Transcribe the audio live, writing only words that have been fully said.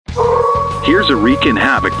Here's a Reekin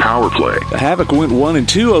Havoc power play. The Havoc went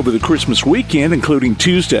 1-2 over the Christmas weekend, including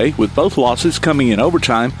Tuesday, with both losses coming in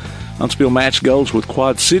overtime. Huntsville matched goals with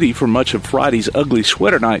Quad City for much of Friday's ugly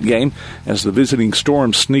sweater night game as the visiting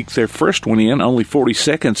Storm sneaked their first one in only 40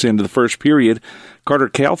 seconds into the first period. Carter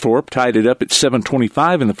Calthorpe tied it up at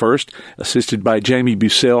 7:25 in the first, assisted by Jamie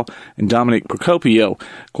Bussell and Dominic Procopio.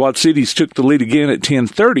 Quad Cities took the lead again at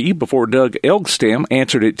 10:30 before Doug Elgstam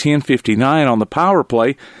answered at 10:59 on the power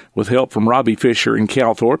play with help from Robbie Fisher and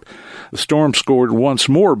Calthorpe. The Storm scored once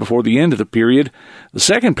more before the end of the period. The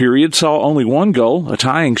second period saw only one goal, a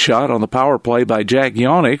tying shot on the power play by Jack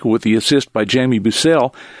Yonick with the assist by Jamie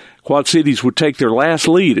Bussell. Quad Cities would take their last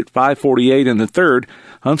lead at 5:48 in the third.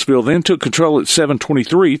 Huntsville then took control at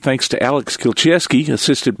 7:23 thanks to Alex Kilcheski,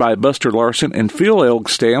 assisted by Buster Larson and Phil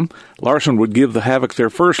Elgstam. Larson would give the Havoc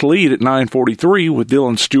their first lead at 9:43 with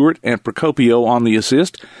Dylan Stewart and Procopio on the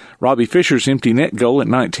assist. Robbie Fisher's empty net goal at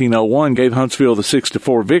 19:01 gave Huntsville the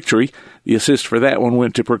 6-4 victory. The assist for that one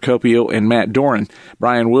went to Procopio and Matt Doran.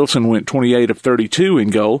 Brian Wilson went 28 of 32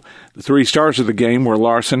 in goal. The three stars of the game were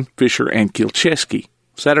Larson, Fisher, and Kilcheski.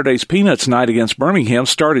 Saturday's Peanuts night against Birmingham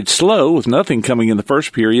started slow with nothing coming in the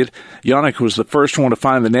first period. Yannick was the first one to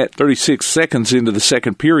find the net 36 seconds into the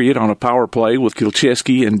second period on a power play with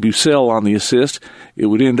Kilcheski and Bussell on the assist. It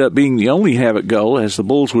would end up being the only Havoc goal as the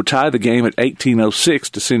Bulls would tie the game at 18:06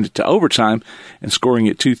 to send it to overtime and scoring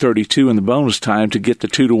at 2:32 in the bonus time to get the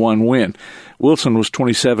 2-1 win. Wilson was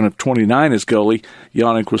 27 of 29 as goalie.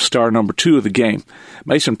 Yannick was star number 2 of the game.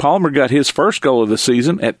 Mason Palmer got his first goal of the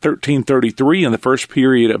season at 13:33 in the first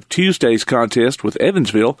period of Tuesday's contest with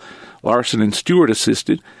Evansville. Larson and Stewart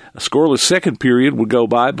assisted. A scoreless second period would go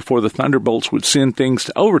by before the Thunderbolts would send things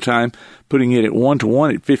to overtime, putting it at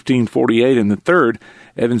 1-1 at 15:48 in the third.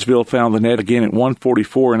 Evansville found the net again at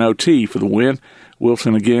 1:44 in OT for the win.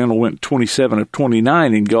 Wilson again went 27 of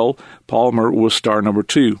 29 in goal. Palmer was star number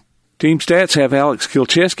 2. Team stats have Alex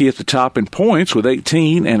Kilcheski at the top in points with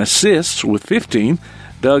 18 and assists with 15.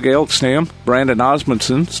 Doug Elgstam, Brandon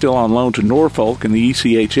Osmondson, still on loan to Norfolk in the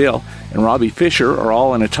ECHL, and Robbie Fisher are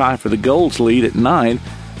all in a tie for the goals lead at 9.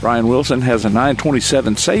 Brian Wilson has a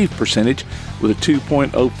 .927 save percentage with a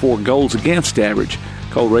 2.04 goals against average.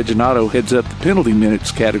 Cole Reginato heads up the penalty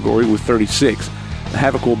minutes category with 36. The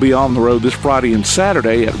Havoc will be on the road this Friday and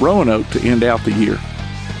Saturday at Roanoke to end out the year.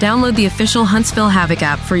 Download the official Huntsville Havoc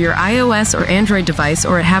app for your iOS or Android device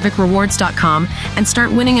or at HavocRewards.com and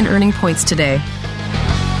start winning and earning points today.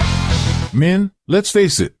 Men, let's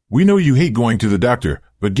face it, we know you hate going to the doctor,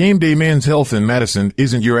 but Game Day Men's Health in Madison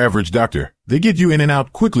isn't your average doctor. They get you in and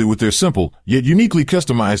out quickly with their simple, yet uniquely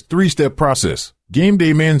customized 3-step process. Game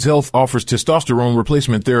Day Men's Health offers testosterone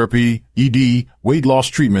replacement therapy, ED, weight loss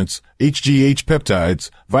treatments, HGH peptides,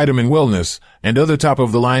 vitamin wellness, and other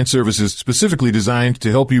top-of-the-line services specifically designed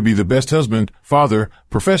to help you be the best husband, father,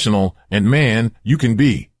 professional, and man you can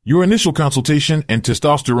be. Your initial consultation and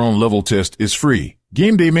testosterone level test is free.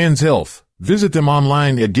 Game Day Men's Health. Visit them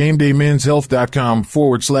online at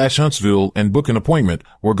GameDayMen'sHealth.com/Huntsville and book an appointment,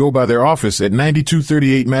 or go by their office at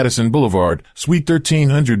 9238 Madison Boulevard, Suite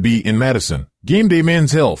 1300B in Madison. Game Day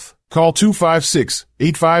Men's Health. Call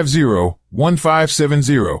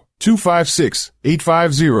 256-850-1570.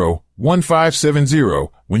 256-850-1570.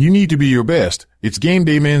 When you need to be your best, it's Game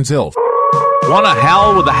Day Men's Health. Want to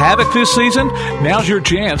howl with the Havoc this season? Now's your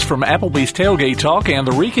chance from Applebee's Tailgate Talk and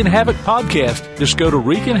the Reekin Havoc podcast. Just go to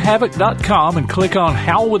ReekinHavoc.com and click on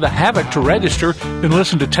Howl with the Havoc to register, and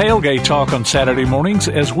listen to Tailgate Talk on Saturday mornings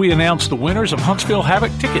as we announce the winners of Huntsville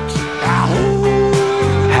Havoc tickets.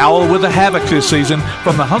 Howl with the Havoc this season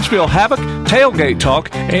from the Huntsville Havoc, Tailgate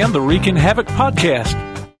Talk, and the Reekin Havoc podcast.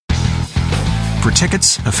 For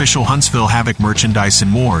tickets, official Huntsville Havoc merchandise, and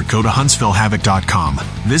more, go to HuntsvilleHavoc.com.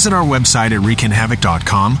 Visit our website at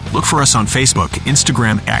ReekinHavoc.com. Look for us on Facebook,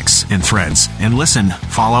 Instagram, X, and Threads. And listen,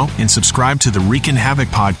 follow, and subscribe to the Reekin Havoc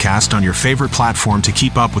podcast on your favorite platform to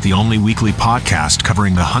keep up with the only weekly podcast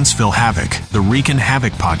covering the Huntsville Havoc, the Reekin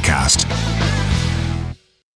Havoc podcast.